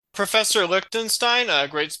Professor Lichtenstein,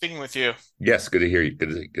 great speaking with you. Yes, good to hear you.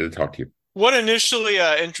 Good to talk to you. What initially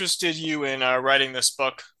interested you in writing this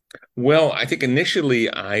book? Well, I think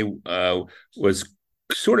initially I was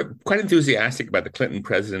sort of quite enthusiastic about the Clinton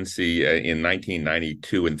presidency in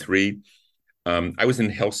 1992 and three. I was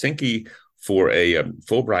in Helsinki for a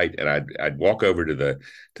Fulbright, and I'd walk over to the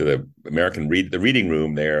the reading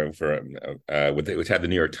room there for which had the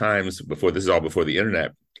New York Times before. This is all before the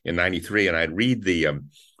internet in '93, and I'd read the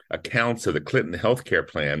accounts of the Clinton healthcare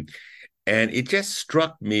plan, and it just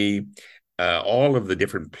struck me all of the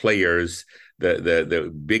different players,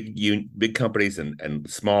 the big companies and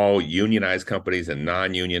small unionized companies and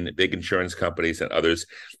non-union big insurance companies and others.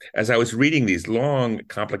 As I was reading these long,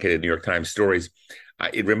 complicated New York Times stories,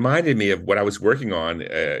 it reminded me of what I was working on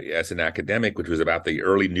as an academic, which was about the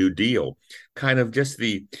early New Deal, kind of just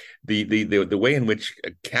the way in which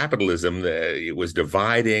capitalism it was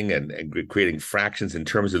dividing and creating fractions in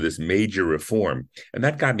terms of this major reform, and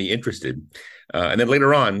that got me interested. And then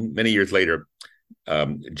later on, many years later,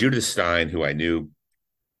 Judith Stein, who I knew,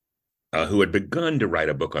 who had begun to write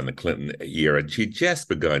a book on the Clinton era, she just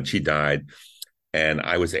begun. She died, and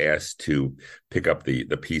I was asked to pick up the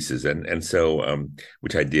pieces, and so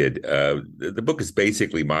which I did. The book is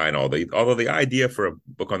basically mine, although the idea for a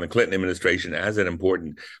book on the Clinton administration as an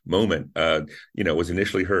important moment, was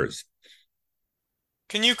initially hers.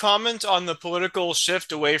 Can you comment on the political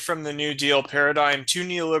shift away from the New Deal paradigm to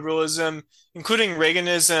neoliberalism, including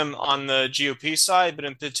Reaganism on the GOP side, but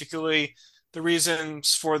in particularly the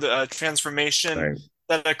reasons for the transformation Right,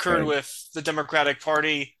 that occurred right, with the Democratic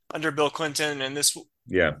Party under Bill Clinton, and this,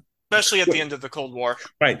 yeah. especially at the end of the Cold War?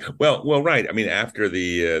 Right. Right. I mean, after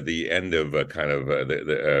the end of kind of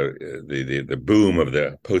the boom of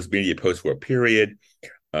the post war period,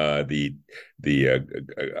 the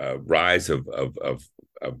rise of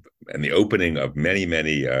and the opening of many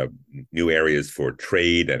new areas for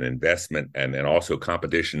trade and investment and also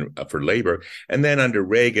competition for labor, and then under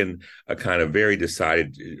Reagan, a kind of very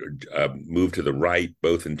decided move to the right,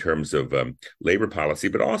 both in terms of labor policy,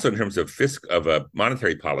 but also in terms of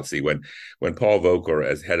monetary policy. When Paul Volcker,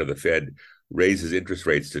 as head of the Fed, raises interest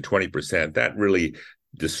rates to 20%, that really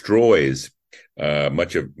destroys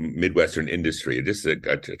much of Midwestern industry. It is a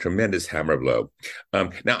tremendous hammer blow.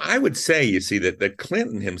 Now, I would say, you see, that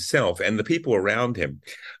Clinton himself and the people around him,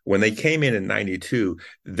 when they came in '92,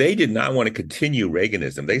 they did not want to continue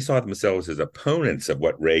Reaganism. They saw themselves as opponents of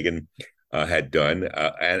what Reagan had done,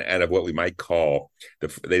 and of what we might call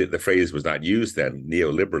the phrase was not used then,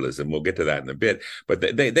 neoliberalism. We'll get to that in a bit. But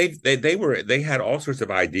they had all sorts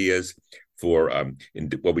of ideas for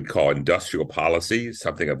what we'd call industrial policy,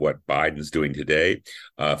 something of what Biden's doing today,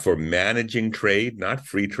 for managing trade, not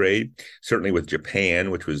free trade, certainly with Japan,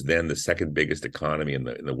 which was then the second biggest economy in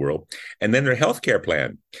the world, and then their healthcare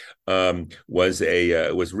plan was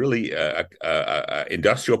really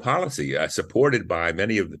industrial policy supported by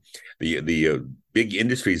many of the big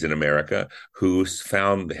industries in America who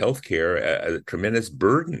found the healthcare a tremendous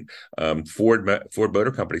burden. Ford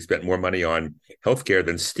Motor Company spent more money on healthcare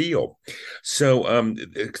than steel. So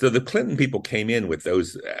the Clinton people came in with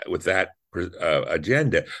that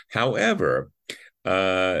agenda. However,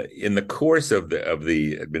 in the course of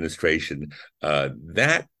the administration,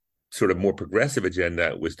 that sort of more progressive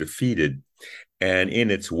agenda was defeated, and in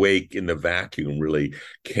its wake, in the vacuum, really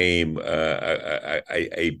came what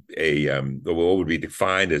would be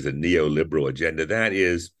defined as a neoliberal agenda. That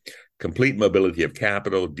is complete mobility of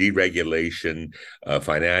capital, deregulation,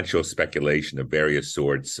 financial speculation of various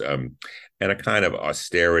sorts, and a kind of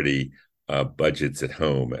austerity budgets at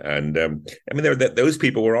home. And I mean, those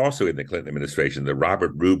people were also in the Clinton administration. The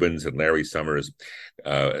Robert Rubins and Larry Summers,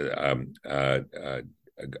 uh, um, uh, uh,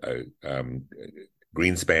 um,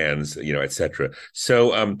 Greenspans, et cetera.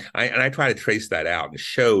 So I try to trace that out and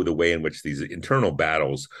show the way in which these internal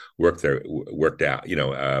battles worked out,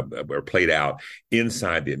 or played out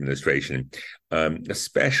inside the administration,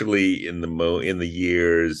 especially in the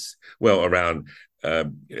years, well, around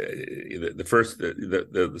the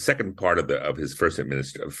second part of his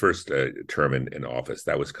first term in office.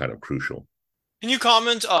 That was kind of crucial. Can you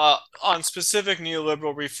comment on specific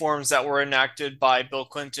neoliberal reforms that were enacted by Bill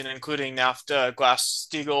Clinton, including NAFTA,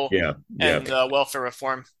 Glass-Steagall, Yeah, yeah. and welfare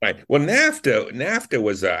reform? Right. Well, NAFTA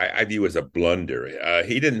was, I view, as a blunder.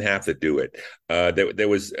 He didn't have to do it. There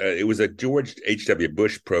was it was a George H.W.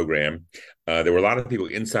 Bush program. There were a lot of people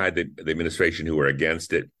inside the administration who were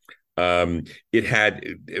against it. It had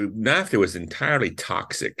NAFTA was entirely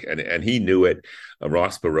toxic, and he knew it.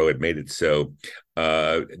 Ross Perot had made it so.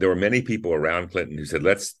 There were many people around Clinton who said,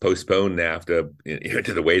 "Let's postpone NAFTA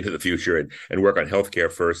to the way to the future and work on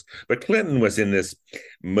healthcare first." But Clinton was in this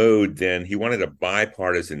mode then. He wanted a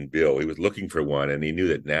bipartisan bill. He was looking for one, and he knew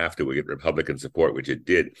that NAFTA would get Republican support, which it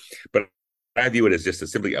did. But I view it as just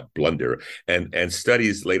simply a blunder. And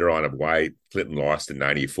studies later on of why Clinton lost in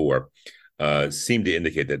 '94 seemed to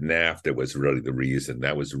indicate that NAFTA was really the reason.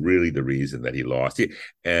 That was really the reason that he lost.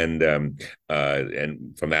 And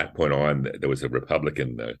from that point on, there was a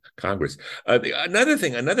Republican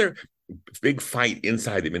another big fight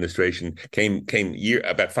inside the administration came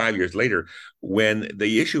about 5 years later when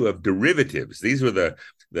the issue of derivatives. These were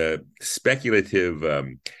the speculative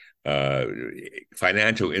uh,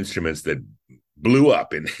 financial instruments that blew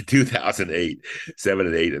up in 2008, 7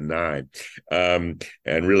 and 8 and 9,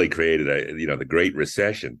 and really created the Great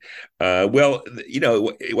Recession. What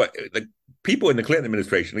the people in the Clinton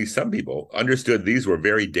administration, at least some people, understood these were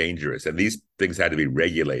very dangerous and these things had to be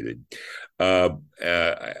regulated. And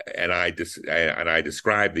I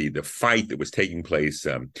described the fight that was taking place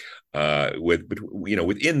within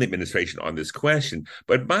the administration on this question.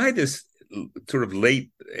 But by this sort of late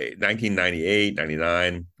 1998,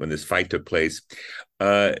 99, when this fight took place,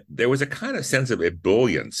 there was a kind of sense of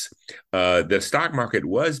ebullience. The stock market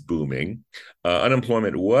was booming,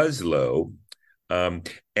 unemployment was low, and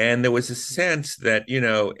there was a sense that,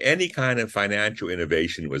 any kind of financial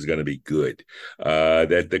innovation was going to be good,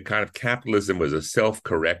 that the kind of capitalism was a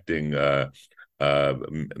self-correcting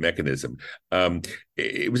mechanism.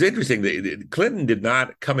 It was interesting that Clinton did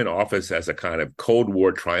not come in office as a kind of Cold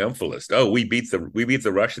War triumphalist. Oh, we beat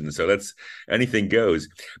the Russians, so that's anything goes.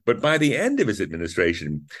 But by the end of his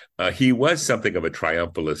administration, he was something of a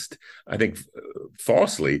triumphalist. I think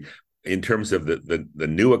falsely, in terms of the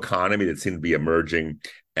new economy that seemed to be emerging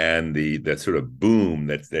and the sort of boom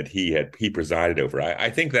that he presided over. I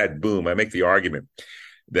think that boom. I make the argument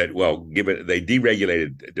that, well, given they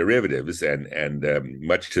deregulated derivatives and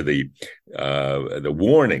much to the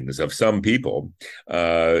warnings of some people,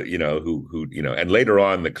 and later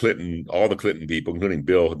on all the Clinton people, including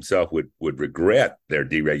Bill himself, would regret their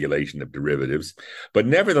deregulation of derivatives. But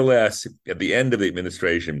nevertheless, at the end of the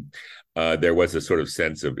administration, there was a sort of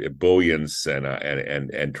sense of ebullience and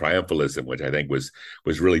triumphalism, which I think was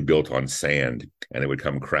really built on sand, and it would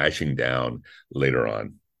come crashing down later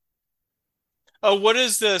on. What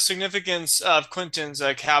is the significance of Clinton's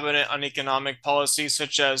cabinet on economic policy,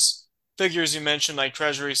 such as figures you mentioned, like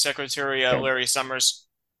Treasury Secretary Yeah. Larry Summers?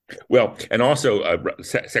 Well, and also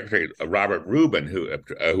Secretary Robert Rubin, who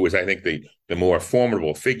was, I think, the more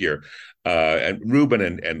formidable figure, and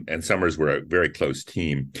Rubin and Summers were a very close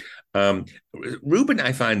team. Um, Rubin,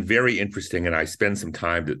 I find very interesting, and I spend some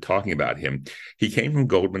time talking about him. He came from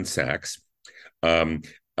Goldman Sachs. Um,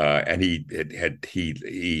 and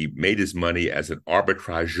he made his money as an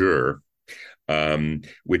arbitrageur,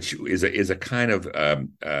 which is a kind of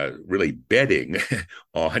really betting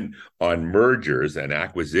on mergers and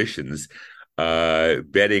acquisitions,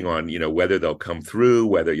 betting on whether they'll come through,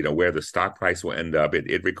 whether where the stock price will end up.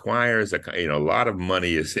 It requires a lot of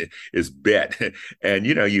money is bet, and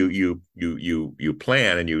you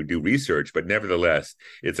plan and you do research, but nevertheless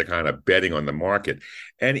it's a kind of betting on the market.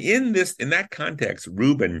 And in that context,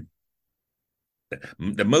 Rubin,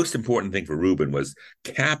 the most important thing for Rubin was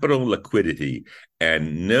capital liquidity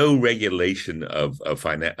and no regulation of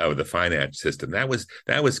the finance system. That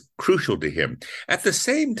was crucial to him. At the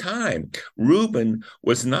same time, Rubin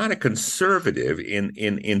was not a conservative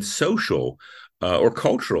in social or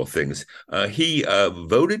cultural things. He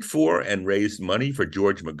voted for and raised money for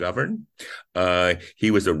George McGovern.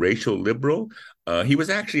 He was a racial liberal. He was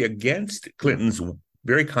actually against Clinton's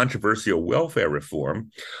very controversial welfare reform,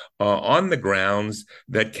 on the grounds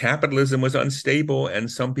that capitalism was unstable and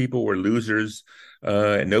some people were losers,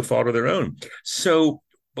 and no fault of their own. So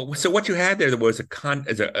what you had there was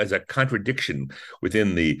as a contradiction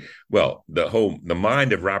within the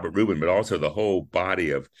mind of Robert Rubin, but also the whole body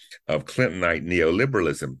of Clintonite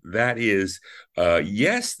neoliberalism. That is,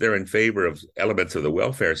 yes, they're in favor of elements of the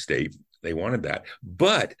welfare state. They wanted that,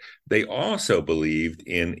 but they also believed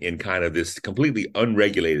in kind of this completely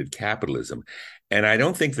unregulated capitalism. And I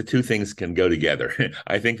don't think the two things can go together.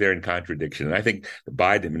 I think they're in contradiction. And I think the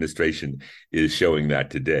Biden administration is showing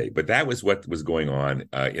that today. But that was what was going on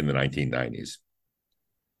in the 1990s.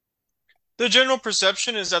 The general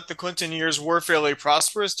perception is that the Clinton years were fairly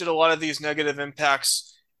prosperous. Did a lot of these negative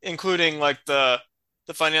impacts, including like the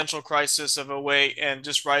financial crisis of '08 and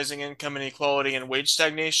just rising income inequality and wage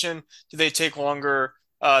stagnation, do they take longer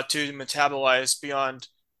to metabolize beyond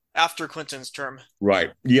after Clinton's term.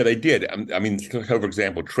 Right. Yeah, they did. I mean, so for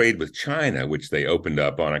example, trade with China, which they opened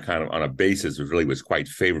up on a kind of on a basis which really was quite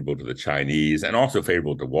favorable to the Chinese and also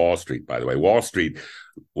favorable to Wall Street, by the way. Wall Street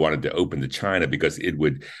wanted to open to China because it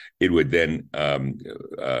would then uh,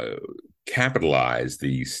 capitalize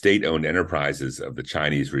the state-owned enterprises of the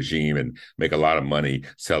Chinese regime and make a lot of money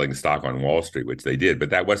selling stock on Wall Street, which they did.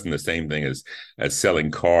 But that wasn't the same thing as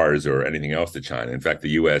selling cars or anything else to China. In fact, the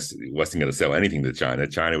U.S. wasn't going to sell anything to China.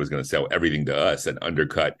 China was going to sell everything to us and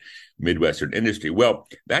undercut Midwestern industry. Well,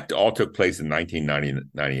 that all took place in 1990,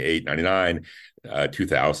 98, 99,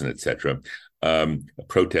 2000, et cetera. A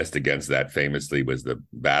protest against that famously was the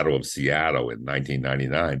Battle of Seattle in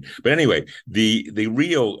 1999. But anyway, the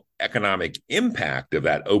real economic impact of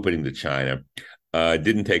that opening to China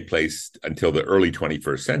didn't take place until the early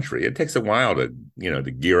 21st century. It takes a while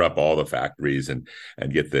to gear up all the factories and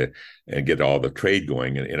get all the trade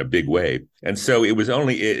going in a big way. And so it was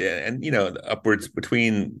only upwards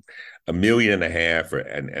between 1.5 million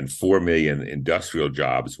and 4 million industrial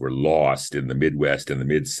jobs were lost in the Midwest and the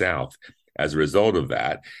Mid South as a result of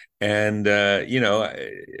that. And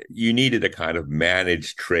you needed a kind of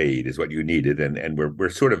managed trade is what you needed, and we're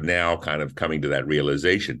sort of now kind of coming to that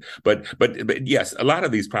realization. But yes, a lot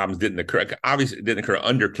of these problems didn't occur. Obviously, it didn't occur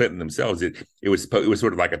under Clinton themselves. It was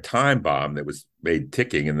sort of like a time bomb that was made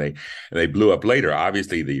ticking, and they blew up later.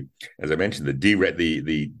 Obviously, as I mentioned,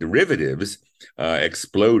 the derivatives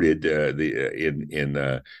exploded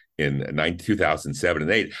in 2007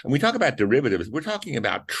 and 8. And we talk about derivatives, we're talking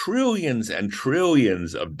about trillions and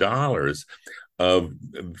trillions of dollars of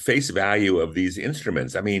face value of these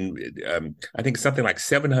instruments. I mean, I think something like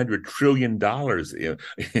 $700 trillion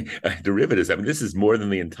derivatives. I mean, this is more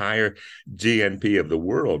than the entire GNP of the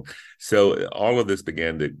world. So all of this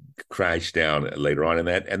began to crash down later on,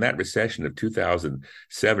 and that recession of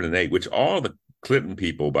 2007 and 8, which all the Clinton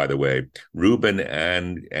people, by the way, Rubin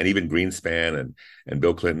and even Greenspan and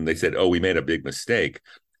Bill Clinton, they said, "Oh, we made a big mistake."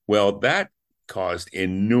 Well, that caused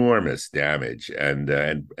enormous damage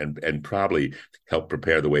and probably helped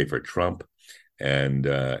prepare the way for Trump and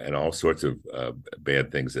all sorts of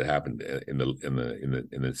bad things that happened in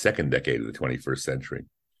the second decade of the 21st century.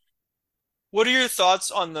 What are your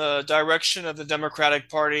thoughts on the direction of the Democratic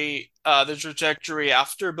Party, the trajectory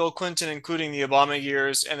after Bill Clinton, including the Obama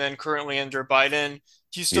years, and then currently under Biden?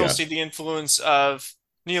 Do you still Yeah. see the influence of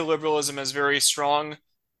neoliberalism as very strong,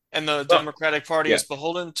 and the Well, Democratic Party yeah. is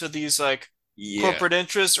beholden to these like Yeah. corporate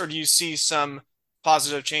interests, or do you see some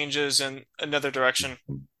positive changes in another direction?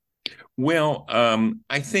 Well,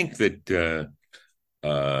 I think that the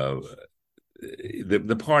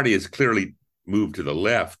party has clearly moved to the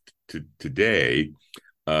left today.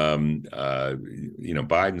 Biden's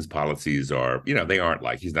policies are, they aren't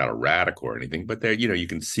like he's not a radical or anything, but they're, you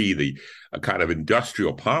can see the a kind of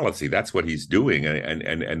industrial policy. That's what he's doing,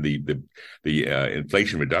 and the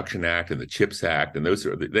Inflation Reduction Act and the CHIPS Act and those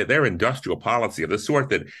are their industrial policy of the sort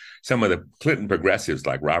that some of the Clinton progressives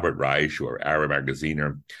like Robert Reich or Ara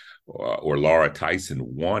Magaziner or Laura Tyson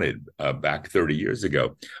wanted back 30 years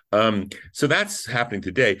ago. So that's happening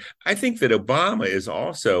today. I think that Obama is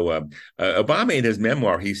also Obama in his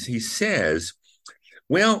memoir. He says,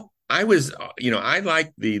 "Well, I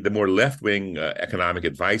liked the more left wing economic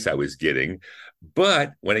advice I was getting,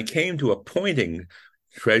 but when it came to appointing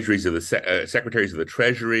treasuries of the secretaries of the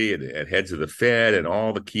Treasury and heads of the Fed and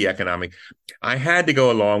all the key economic, I had to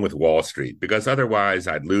go along with Wall Street because otherwise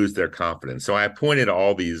I'd lose their confidence. So I appointed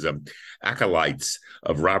all these acolytes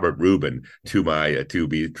of Robert Rubin to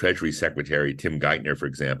be Treasury Secretary, Tim Geithner, for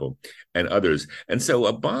example, and others. And so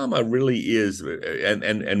Obama really is,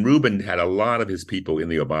 and Rubin had a lot of his people in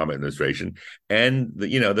the Obama administration, and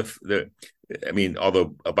I mean, although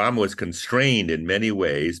Obama was constrained in many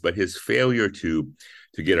ways, but his failure to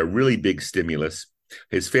get a really big stimulus,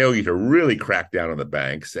 his failure to really crack down on the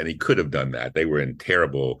banks, and he could have done that. They were in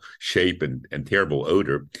terrible shape and terrible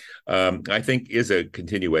odor. I think is a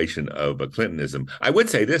continuation of Clintonism. I would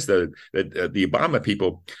say this though, that the Obama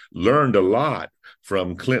people learned a lot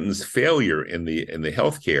from Clinton's failure in the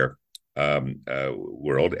healthcare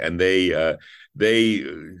world, and they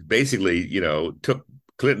basically took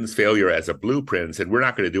Clinton's failure as a blueprint and said, we're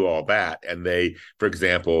not going to do all that. And they, for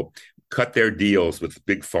example, cut their deals with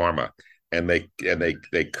big pharma, and they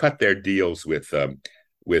cut their deals with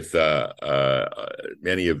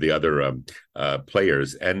many of the other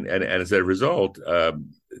players, and as a result,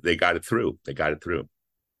 they got it through. They got it through.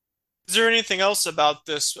 Is there anything else about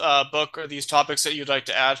this book or these topics that you'd like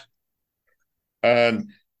to add? Um,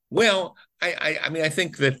 well, I mean, I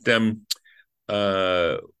think that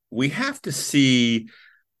we have to see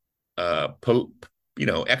uh,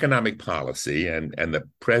 economic policy, and the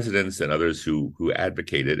presidents and others who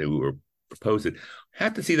advocated and who were proposed it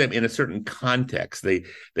have to see them in a certain context. They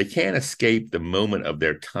can't escape the moment of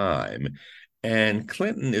their time, and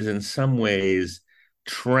Clinton is in some ways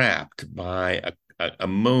trapped by a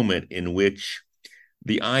moment in which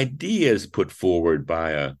the ideas put forward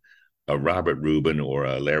by a Robert Rubin or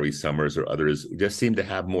a Larry Summers or others just seem to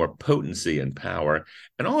have more potency and power,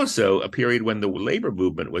 and also a period when the labor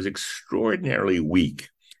movement was extraordinarily weak,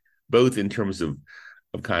 both in terms of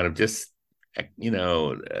kind of just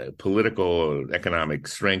political economic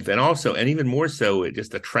strength, and also, and even more so,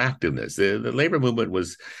 just attractiveness. The labor movement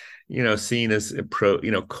was seen as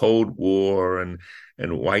Cold War and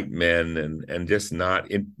white men, and just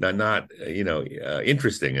not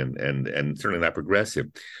interesting, and certainly not progressive.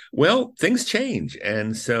 Well, things change,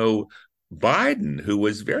 and so Biden, who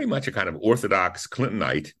was very much a kind of orthodox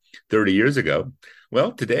Clintonite 30 years ago,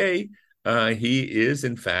 well, today he is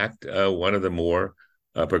in fact one of the more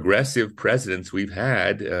progressive presidents we've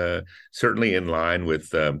had, certainly in line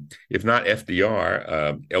with, if not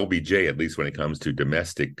FDR, LBJ, at least when it comes to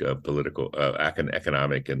domestic political,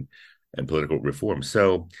 economic, and political reform.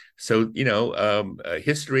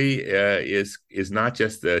 History is not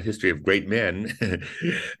just the history of great men;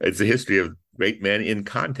 it's a history of great men in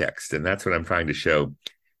context, and that's what I'm trying to show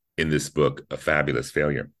in this book, A Fabulous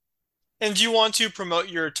Failure. And do you want to promote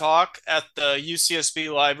your talk at the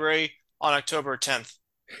UCSB Library on October 10th?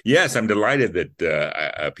 Yes, I'm delighted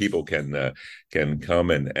that people can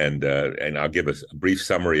come, and I'll give a brief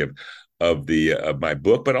summary of my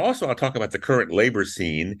book, but also I'll talk about the current labor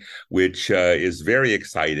scene, which is very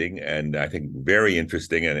exciting and I think very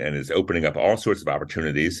interesting, and is opening up all sorts of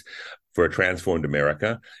opportunities for a transformed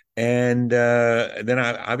America. And then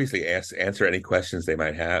I obviously answer any questions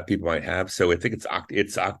people might have. So I think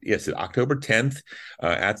it's October 10th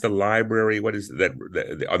at the library. What is that?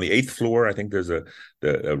 On the 8th floor, I think there's a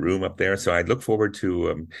room up there. So I look forward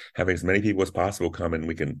to having as many people as possible come, and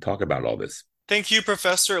we can talk about all this. Thank you,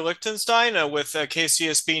 Professor Lichtenstein, with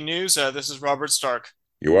KCSB News. This is Robert Stark.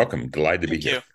 You're welcome. Delighted to be Thank here. you.